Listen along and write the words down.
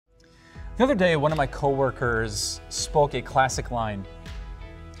The other day, one of my coworkers spoke a classic line.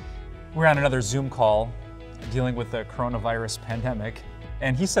 We were on another Zoom call dealing with the coronavirus pandemic,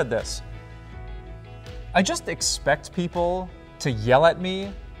 and he said this: "I just expect people to yell at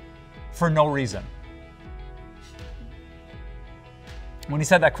me for no reason." When he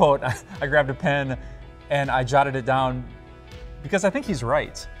said that quote, I grabbed a pen and I jotted it down because I think he's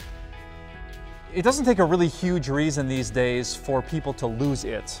right. It doesn't take a really huge reason these days for people to lose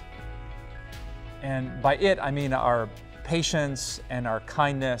it. And by it, I mean our patience and our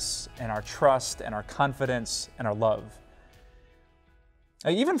kindness and our trust and our confidence and our love.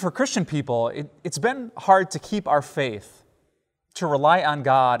 Even for Christian people, it's been hard to keep our faith, to rely on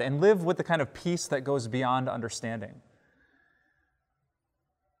God and live with the kind of peace that goes beyond understanding.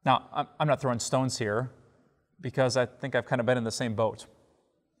 Now, I'm not throwing stones here because I think I've kind of been in the same boat.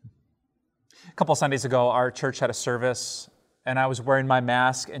 A couple of Sundays ago, our church had a service and I was wearing my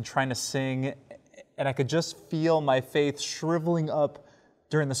mask and trying to sing, and I could just feel my faith shriveling up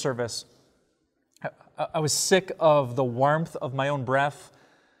during the service. I was sick of the warmth of my own breath,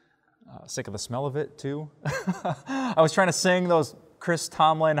 sick of the smell of it too. I was trying to sing those Chris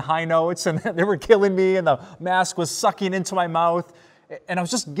Tomlin high notes and they were killing me, and the mask was sucking into my mouth. And I was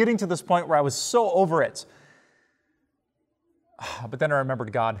just getting to this point where I was so over it. But then I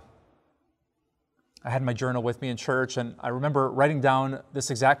remembered God. I had my journal with me in church, and I remember writing down this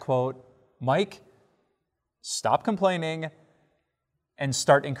exact quote: "Mike, stop complaining and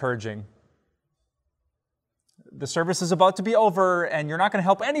start encouraging. The service is about to be over, and you're not going to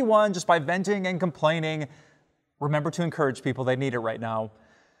help anyone just by venting and complaining. Remember to encourage people. They need it right now."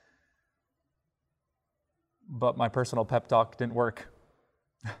 But my personal pep talk didn't work.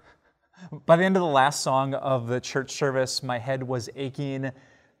 By the end of the last song of the church service, my head was aching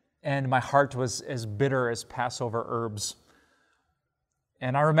and my heart was as bitter as Passover herbs.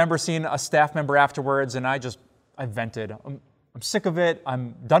 And I remember seeing a staff member afterwards, and I vented. I'm sick of it.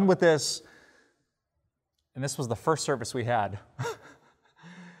 I'm done with this. And this was the first service we had.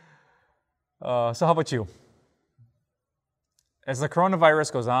 So how about you? As the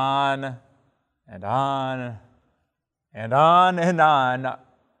coronavirus goes on and on and on and on,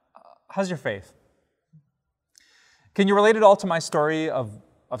 how's your faith? Can you relate it all to my story of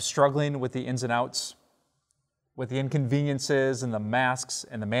struggling with the ins and outs, with the inconveniences and the masks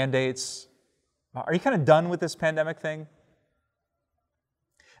and the mandates? Are you kind of done with this pandemic thing?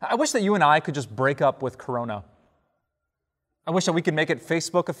 I wish that you and I could just break up with Corona. I wish that we could make it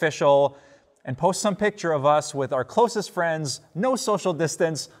Facebook official and post some picture of us with our closest friends, no social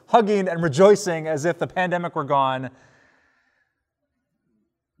distance, hugging and rejoicing as if the pandemic were gone.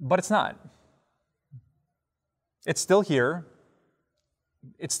 But it's not. It's still here.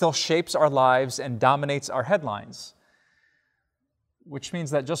 It still shapes our lives and dominates our headlines, which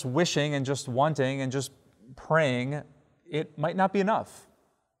means that just wishing and just wanting and just praying, it might not be enough.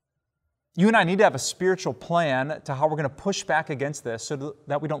 You and I need to have a spiritual plan to how we're going to push back against this so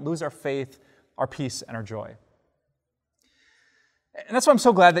that we don't lose our faith, our peace, and our joy. And that's why I'm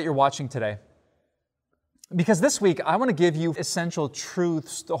so glad that you're watching today. Because this week, I want to give you essential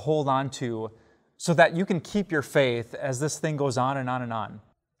truths to hold on to so that you can keep your faith as this thing goes on and on and on.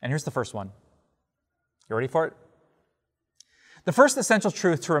 And here's the first one. You ready for it? The first essential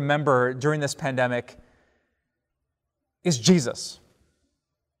truth to remember during this pandemic is Jesus.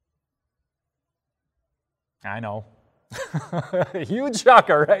 I know. Huge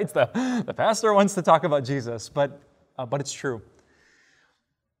shocker, right? The pastor wants to talk about Jesus, but it's true.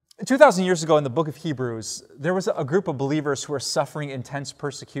 2,000 years ago in the book of Hebrews, there was a group of believers who were suffering intense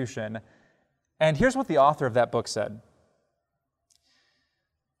persecution. And here's what the author of that book said: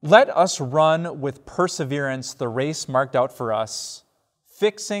 "Let us run with perseverance the race marked out for us,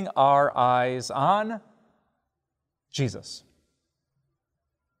 fixing our eyes on Jesus."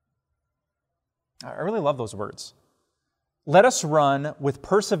 I really love those words. Let us run with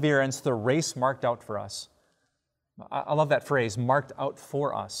perseverance the race marked out for us. I love that phrase, marked out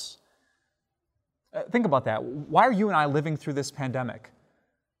for us. Think about that. Why are you and I living through this pandemic?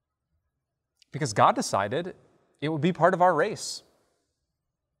 Because God decided it would be part of our race.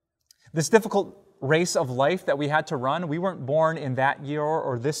 This difficult race of life that we had to run, we weren't born in that year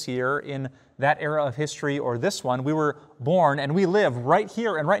or this year, in that era of history or this one. We were born and we live right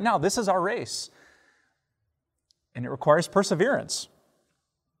here and right now. This is our race. And it requires perseverance.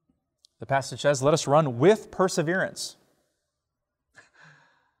 The passage says, let us run with perseverance.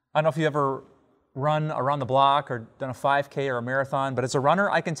 I don't know if you ever run around the block or done a 5K or a marathon, but as a runner,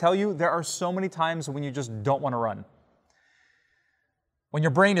 I can tell you there are so many times when you just don't want to run. When your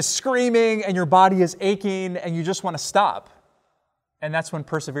brain is screaming and your body is aching and you just want to stop. And that's when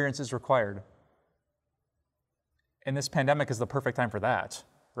perseverance is required. And this pandemic is the perfect time for that,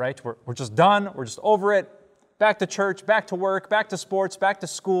 right? We're just done. We're just over it. Back to church, back to work, back to sports, back to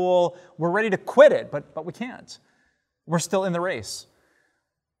school. We're ready to quit it, but we can't. We're still in the race.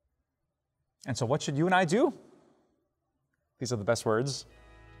 And so what should you and I do? These are the best words.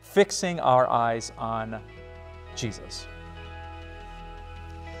 Fixing our eyes on Jesus.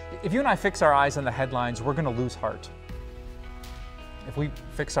 If you and I fix our eyes on the headlines, we're going to lose heart. If we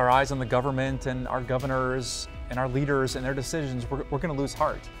fix our eyes on the government and our governors and our leaders and their decisions, we're going to lose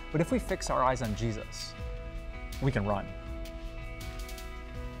heart. But if we fix our eyes on Jesus, we can run.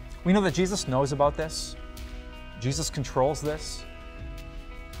 We know that Jesus knows about this. Jesus controls this.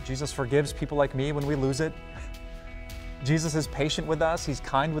 Jesus forgives people like me when we lose it. Jesus is patient with us. He's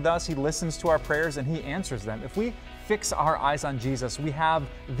kind with us. He listens to our prayers and He answers them. If we fix our eyes on Jesus, we have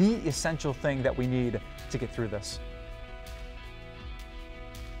the essential thing that we need to get through this.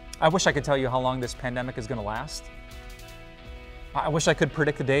 I wish I could tell you how long this pandemic is going to last. I wish I could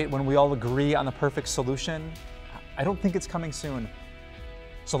predict a date when we all agree on the perfect solution. I don't think it's coming soon.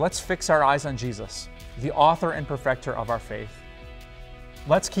 So let's fix our eyes on Jesus, the author and perfecter of our faith.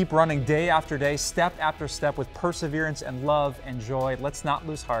 Let's keep running day after day, step after step with perseverance and love and joy. Let's not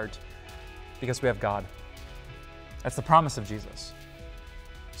lose heart because we have God. That's the promise of Jesus.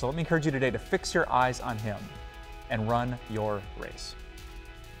 So let me encourage you today to fix your eyes on Him and run your race.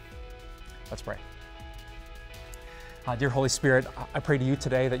 Let's pray. Dear Holy Spirit, I pray to you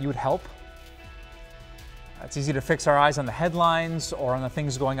today that you would help. It's easy to fix our eyes on the headlines or on the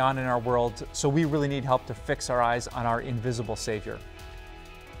things going on in our world, so we really need help to fix our eyes on our invisible Savior.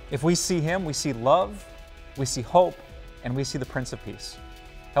 If we see Him, we see love, we see hope, and we see the Prince of Peace.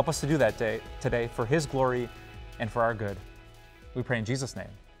 Help us to do that today for His glory and for our good. We pray in Jesus' name.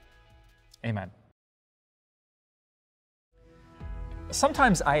 Amen.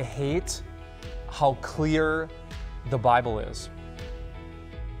 Sometimes I hate how clear the Bible is.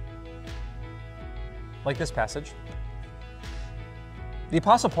 Like this passage. The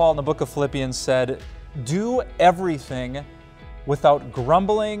Apostle Paul in the book of Philippians said, "Do everything without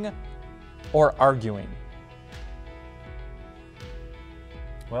grumbling or arguing."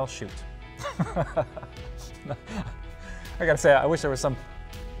 Well, shoot. I gotta say, I wish there was some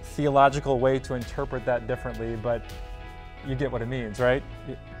theological way to interpret that differently, but you get what it means, right?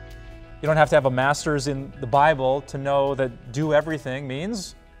 You don't have to have a master's in the Bible to know that do everything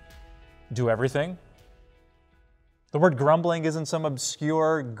means do everything. The word grumbling isn't some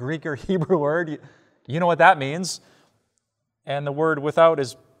obscure Greek or Hebrew word. You know what that means. And the word without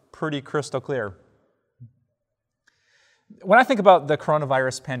is pretty crystal clear. When I think about the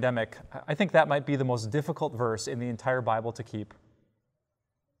coronavirus pandemic, I think that might be the most difficult verse in the entire Bible to keep.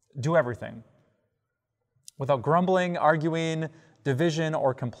 Do everything. Without grumbling, arguing, division,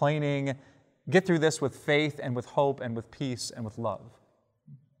 or complaining. Get through this with faith and with hope and with peace and with love.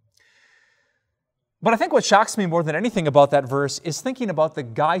 But I think what shocks me more than anything about that verse is thinking about the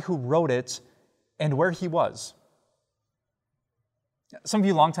guy who wrote it and where he was. Some of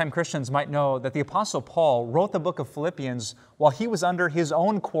you longtime Christians might know that the Apostle Paul wrote the book of Philippians while he was under his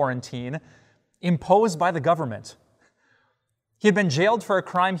own quarantine imposed by the government. He had been jailed for a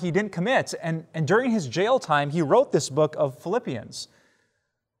crime he didn't commit, and during his jail time, he wrote this book of Philippians.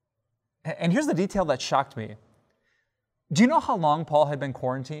 And here's the detail that shocked me. Do you know how long Paul had been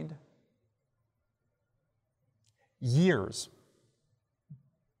quarantined? Years.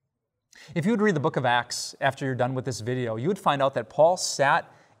 If you would read the book of Acts after you're done with this video, you would find out that Paul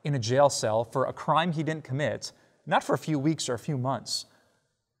sat in a jail cell for a crime he didn't commit, not for a few weeks or a few months,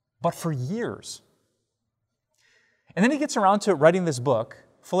 but for years. And then he gets around to writing this book,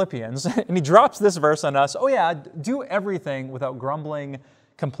 Philippians, and he drops this verse on us. Oh yeah, do everything without grumbling,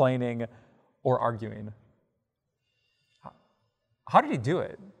 complaining, or arguing. How did he do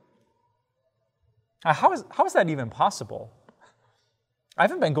it? How is that even possible? I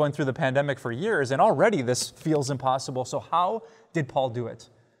haven't been going through the pandemic for years, and already this feels impossible. So how did Paul do it?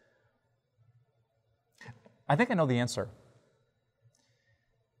 I think I know the answer.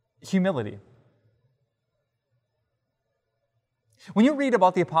 Humility. When you read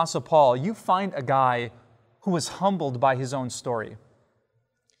about the Apostle Paul, you find a guy who was humbled by his own story.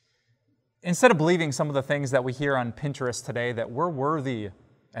 Instead of believing some of the things that we hear on Pinterest today, that we're worthy,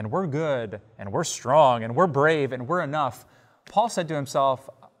 and we're good, and we're strong, and we're brave, and we're enough, Paul said to himself,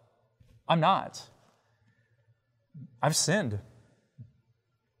 I'm not. I've sinned.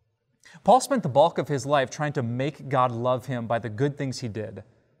 Paul spent the bulk of his life trying to make God love him by the good things he did,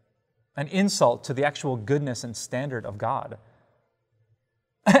 an insult to the actual goodness and standard of God.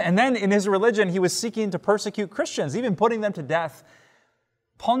 And then in his religion, he was seeking to persecute Christians, even putting them to death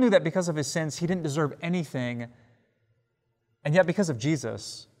Paul knew that because of his sins, he didn't deserve anything, and yet because of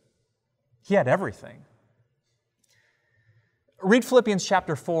Jesus, he had everything. Read Philippians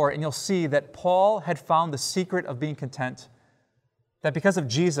chapter 4, and you'll see that Paul had found the secret of being content, that because of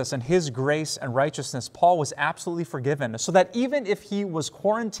Jesus and his grace and righteousness, Paul was absolutely forgiven, so that even if he was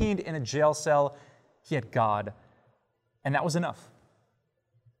quarantined in a jail cell, he had God, and that was enough.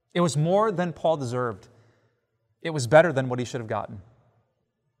 It was more than Paul deserved. It was better than what he should have gotten.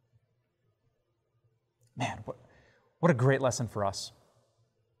 Man, what a great lesson for us.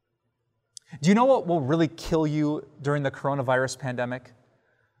 Do you know what will really kill you during the coronavirus pandemic?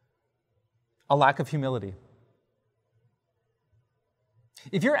 A lack of humility.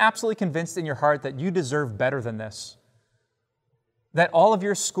 If you're absolutely convinced in your heart that you deserve better than this, that all of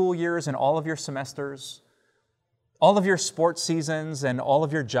your school years and all of your semesters, all of your sports seasons and all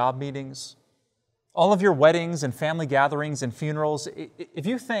of your job meetings, all of your weddings and family gatherings and funerals, if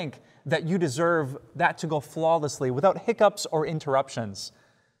you think that you deserve that to go flawlessly without hiccups or interruptions,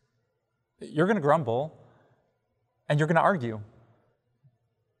 you're going to grumble and you're going to argue.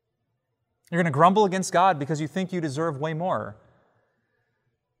 You're going to grumble against God because you think you deserve way more.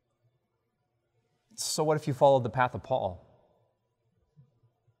 So what if you followed the path of Paul?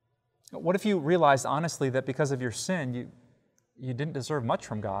 What if you realized honestly that because of your sin, you didn't deserve much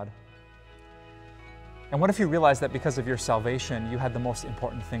from God? And what if you realized that because of your salvation, you had the most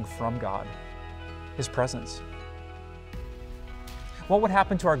important thing from God, His presence? What would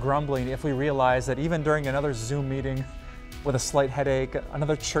happen to our grumbling if we realized that even during another Zoom meeting with a slight headache,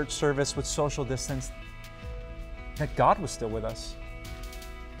 another church service with social distance, that God was still with us?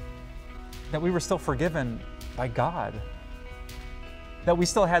 That we were still forgiven by God? That we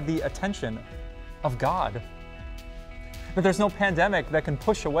still had the attention of God? That there's no pandemic that can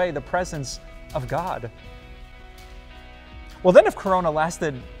push away the presence of God? Well, then if Corona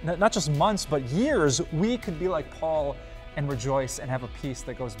lasted not just months, but years, we could be like Paul and rejoice and have a peace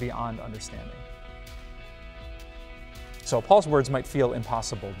that goes beyond understanding. So Paul's words might feel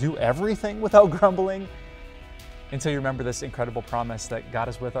impossible. Do everything without grumbling until you remember this incredible promise that God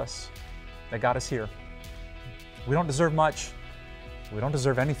is with us, that God is here. We don't deserve much. We don't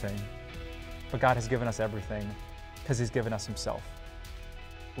deserve anything. But God has given us everything because He's given us Himself.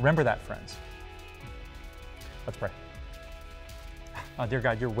 Remember that, friends. Let's pray. Dear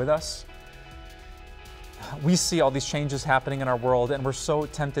God, You're with us. We see all these changes happening in our world, and we're so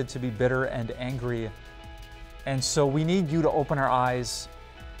tempted to be bitter and angry. And so we need You to open our eyes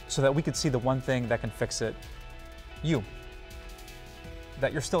so that we could see the one thing that can fix it. You.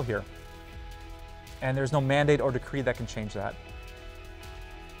 That You're still here. And there's no mandate or decree that can change that.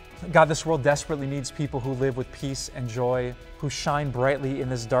 God, this world desperately needs people who live with peace and joy, who shine brightly in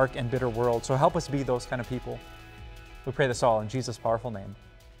this dark and bitter world. So help us be those kind of people. We pray this all in Jesus' powerful name.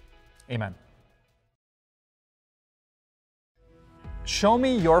 Amen. Show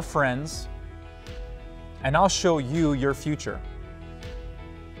me your friends, and I'll show you your future.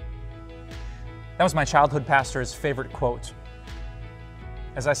 That was my childhood pastor's favorite quote.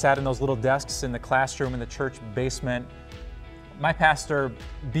 As I sat in those little desks in the classroom in the church basement, my pastor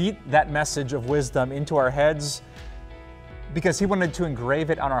beat that message of wisdom into our heads because he wanted to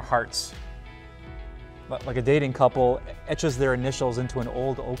engrave it on our hearts. Like a dating couple etches their initials into an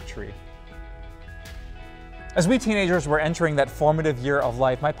old oak tree. As we teenagers were entering that formative year of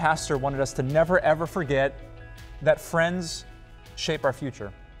life, my pastor wanted us to never ever forget that friends shape our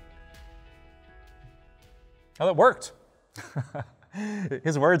future. Well, it worked.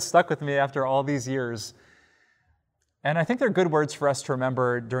 His words stuck with me after all these years. And I think they're good words for us to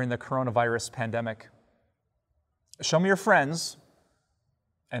remember during the coronavirus pandemic. Show me your friends,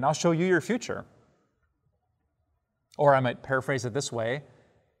 and I'll show you your future. Or I might paraphrase it this way: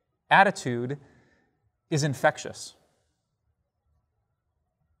 attitude is infectious.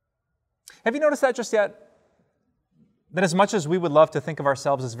 Have you noticed that just yet? That as much as we would love to think of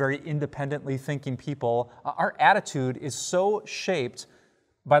ourselves as very independently thinking people, our attitude is so shaped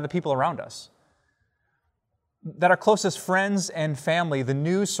by the people around us. That our closest friends and family, the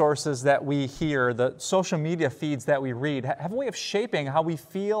news sources that we hear, the social media feeds that we read, have a way of shaping how we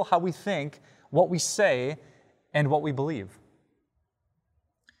feel, how we think, what we say, and what we believe.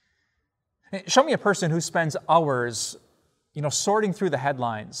 Show me a person who spends hours, sorting through the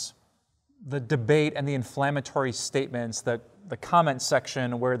headlines, the debate and the inflammatory statements, the comment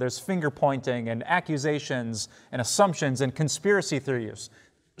section where there's finger pointing and accusations and assumptions and conspiracy theories.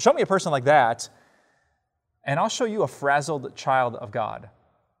 Show me a person like that, and I'll show you a frazzled child of God.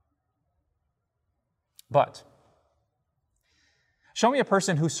 But show me a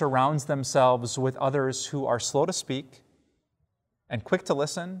person who surrounds themselves with others who are slow to speak and quick to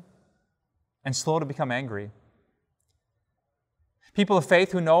listen and slow to become angry. People of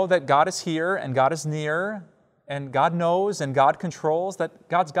faith who know that God is here and God is near and God knows and God controls, that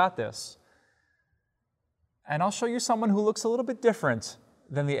God's got this. And I'll show you someone who looks a little bit different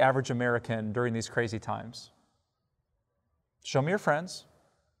than the average American during these crazy times. Show me your friends,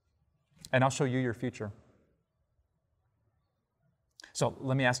 and I'll show you your future. So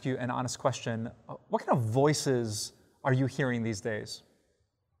let me ask you an honest question. What kind of voices are you hearing these days?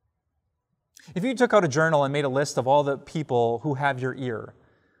 If you took out a journal and made a list of all the people who have your ear,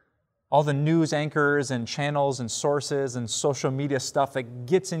 all the news anchors and channels and sources and social media stuff that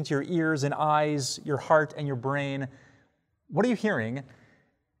gets into your ears and eyes, your heart and your brain, what are you hearing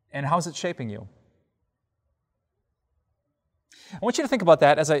and how is it shaping you? I want you to think about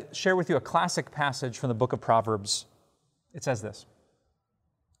that as I share with you a classic passage from the book of Proverbs. It says this: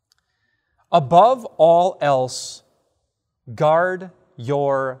 "Above all else, guard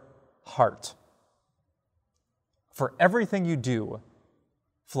your heart, for everything you do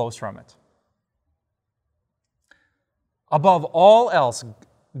flows from it." Above all else,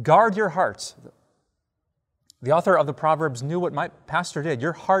 guard your heart. The author of the Proverbs knew what my pastor did.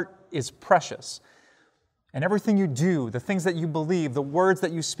 Your heart is precious. And everything you do, the things that you believe, the words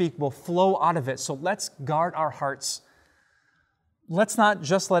that you speak will flow out of it. So let's guard our hearts. Let's not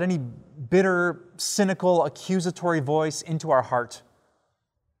just let any bitter, cynical, accusatory voice into our heart.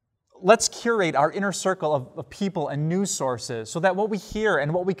 Let's curate our inner circle of people and news sources so that what we hear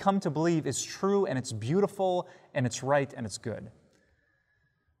and what we come to believe is true and it's beautiful and it's right and it's good.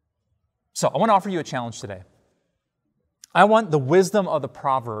 So I want to offer you a challenge today. I want the wisdom of the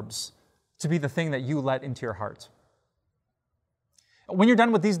Proverbs to be the thing that you let into your heart. When you're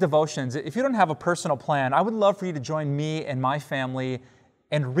done with these devotions, if you don't have a personal plan, I would love for you to join me and my family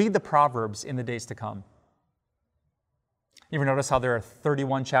and read the Proverbs in the days to come. You ever notice how there are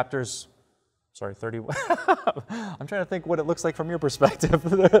 31 chapters? Sorry, 31. I'm trying to think what it looks like from your perspective.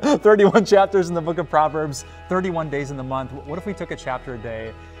 31 chapters in the book of Proverbs, 31 days in the month. What if we took a chapter a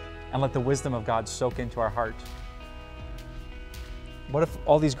day and let the wisdom of God soak into our heart? What if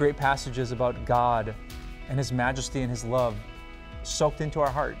all these great passages about God and His majesty and His love soaked into our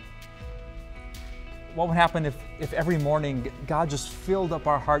heart? What would happen if every morning God just filled up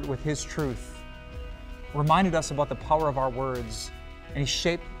our heart with His truth, reminded us about the power of our words, and He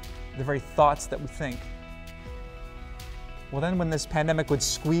shaped the very thoughts that we think? Well, then when this pandemic would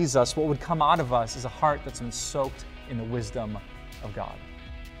squeeze us, what would come out of us is a heart that's been soaked in the wisdom of God.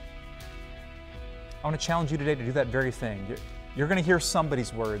 I want to challenge you today to do that very thing. You're going to hear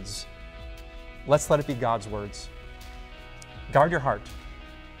somebody's words. Let's let it be God's words. Guard your heart.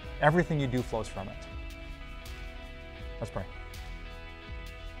 Everything you do flows from it. Let's pray.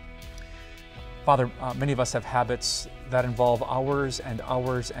 Father, many of us have habits that involve hours and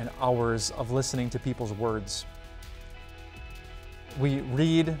hours and hours of listening to people's words. We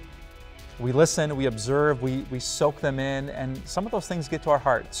read, we listen, we observe, we soak them in, and some of those things get to our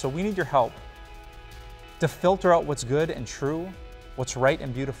heart. So we need your help to filter out what's good and true, what's right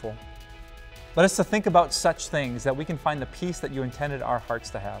and beautiful. Let us to think about such things that we can find the peace that you intended our hearts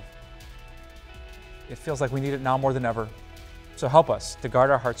to have. It feels like we need it now more than ever. So help us to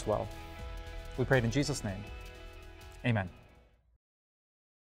guard our hearts well. We pray it in Jesus' name. Amen.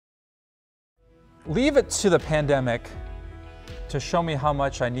 Leave it to the pandemic to show me how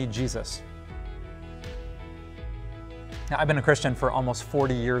much I need Jesus. Now, I've been a Christian for almost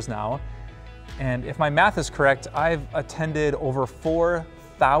 40 years now. And if my math is correct, I've attended over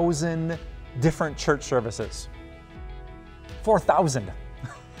 4,000 different church services. 4,000.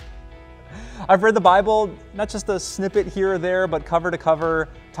 I've read the Bible, not just a snippet here or there, but cover to cover,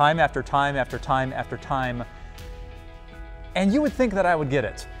 time after time after time after time. And you would think that I would get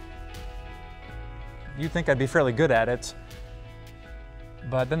it. You'd think I'd be fairly good at it.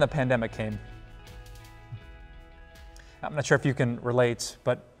 But then the pandemic came. I'm not sure if you can relate,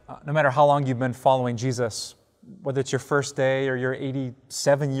 but no matter how long you've been following Jesus, whether it's your first day or you're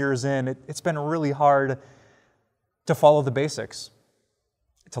 87 years in, it's been really hard to follow the basics,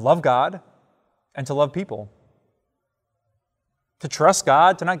 to love God and to love people, to trust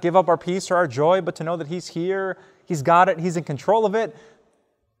God, to not give up our peace or our joy, but to know that He's here, He's got it, He's in control of it,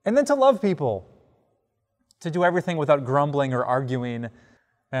 and then to love people, to do everything without grumbling or arguing.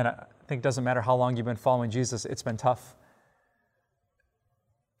 And I think it doesn't matter how long you've been following Jesus, it's been tough.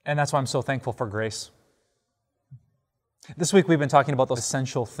 And that's why I'm so thankful for grace. This week we've been talking about those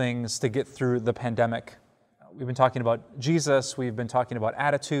essential things to get through the pandemic. We've been talking about Jesus, we've been talking about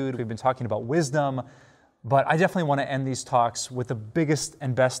attitude, we've been talking about wisdom, but I definitely want to end these talks with the biggest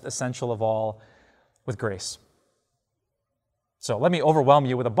and best essential of all, with grace. So let me overwhelm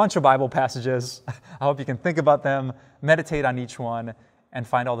you with a bunch of Bible passages. I hope you can think about them, meditate on each one, and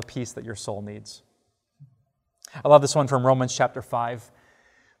find all the peace that your soul needs. I love this one from Romans chapter 5.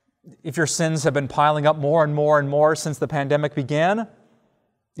 If your sins have been piling up more and more and more since the pandemic began,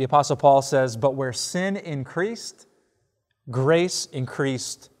 the Apostle Paul says, but where sin increased, grace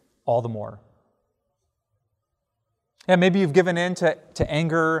increased all the more. And maybe you've given in to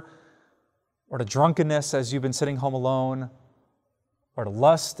anger or to drunkenness as you've been sitting home alone, or to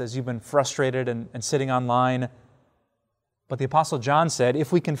lust as you've been frustrated and sitting online. But the Apostle John said,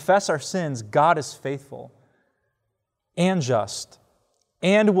 if we confess our sins, God is faithful and just,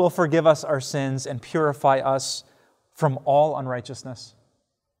 and will forgive us our sins and purify us from all unrighteousness.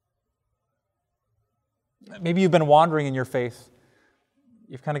 Maybe you've been wandering in your faith.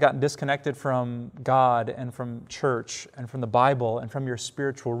 You've kind of gotten disconnected from God and from church and from the Bible and from your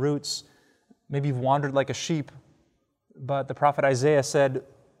spiritual roots. Maybe you've wandered like a sheep, but the prophet Isaiah said,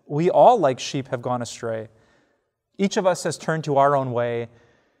 we all like sheep have gone astray. Each of us has turned to our own way,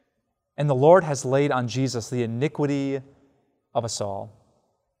 and the Lord has laid on Jesus the iniquity of us all.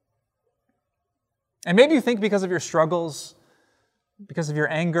 And maybe you think because of your struggles, because of your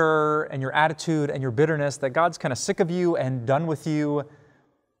anger and your attitude and your bitterness, that God's kind of sick of you and done with you.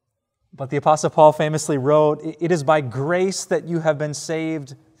 But the Apostle Paul famously wrote, it is by grace that you have been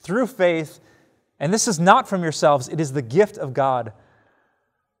saved through faith, and this is not from yourselves, it is the gift of God.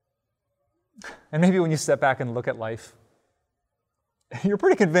 And maybe when you step back and look at life, you're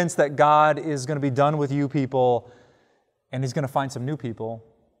pretty convinced that God is going to be done with you people, and He's going to find some new people.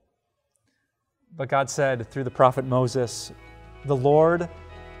 But God said through the prophet Moses, the Lord,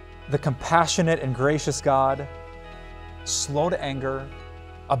 the compassionate and gracious God, slow to anger,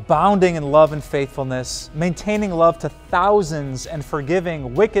 abounding in love and faithfulness, maintaining love to thousands, and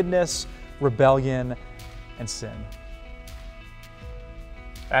forgiving wickedness, rebellion, and sin.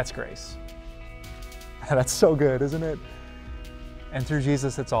 That's grace. That's so good, isn't it? And through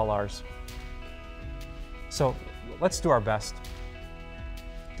Jesus, it's all ours. So let's do our best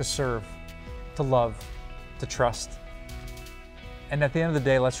to serve, to love, to trust. And at the end of the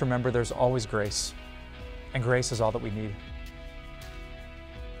day, let's remember there's always grace. And grace is all that we need.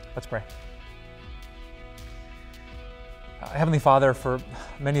 Let's pray. Heavenly Father, for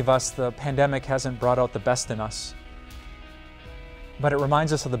many of us, the pandemic hasn't brought out the best in us. But it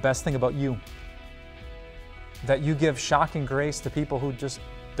reminds us of the best thing about you. That you give shocking grace to people who just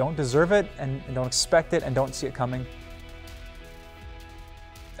don't deserve it and don't expect it and don't see it coming.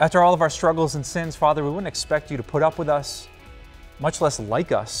 After all of our struggles and sins, Father, we wouldn't expect you to put up with us, much less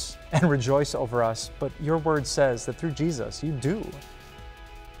like us and rejoice over us. But your word says that through Jesus, you do.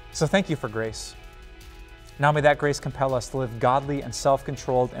 So thank you for grace. Now may that grace compel us to live godly and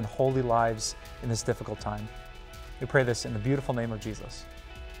self-controlled and holy lives in this difficult time. We pray this in the beautiful name of Jesus.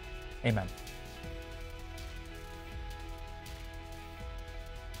 Amen.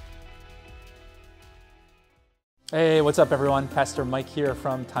 Hey, what's up everyone? Pastor Mike here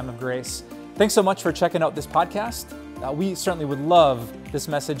from Time of Grace. Thanks so much for checking out this podcast. We certainly would love this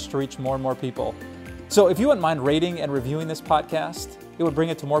message to reach more and more people. So if you wouldn't mind rating and reviewing this podcast, it would bring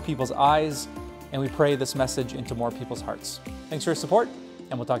it to more people's eyes, and we pray this message into more people's hearts. Thanks for your support,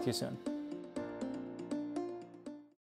 and we'll talk to you soon.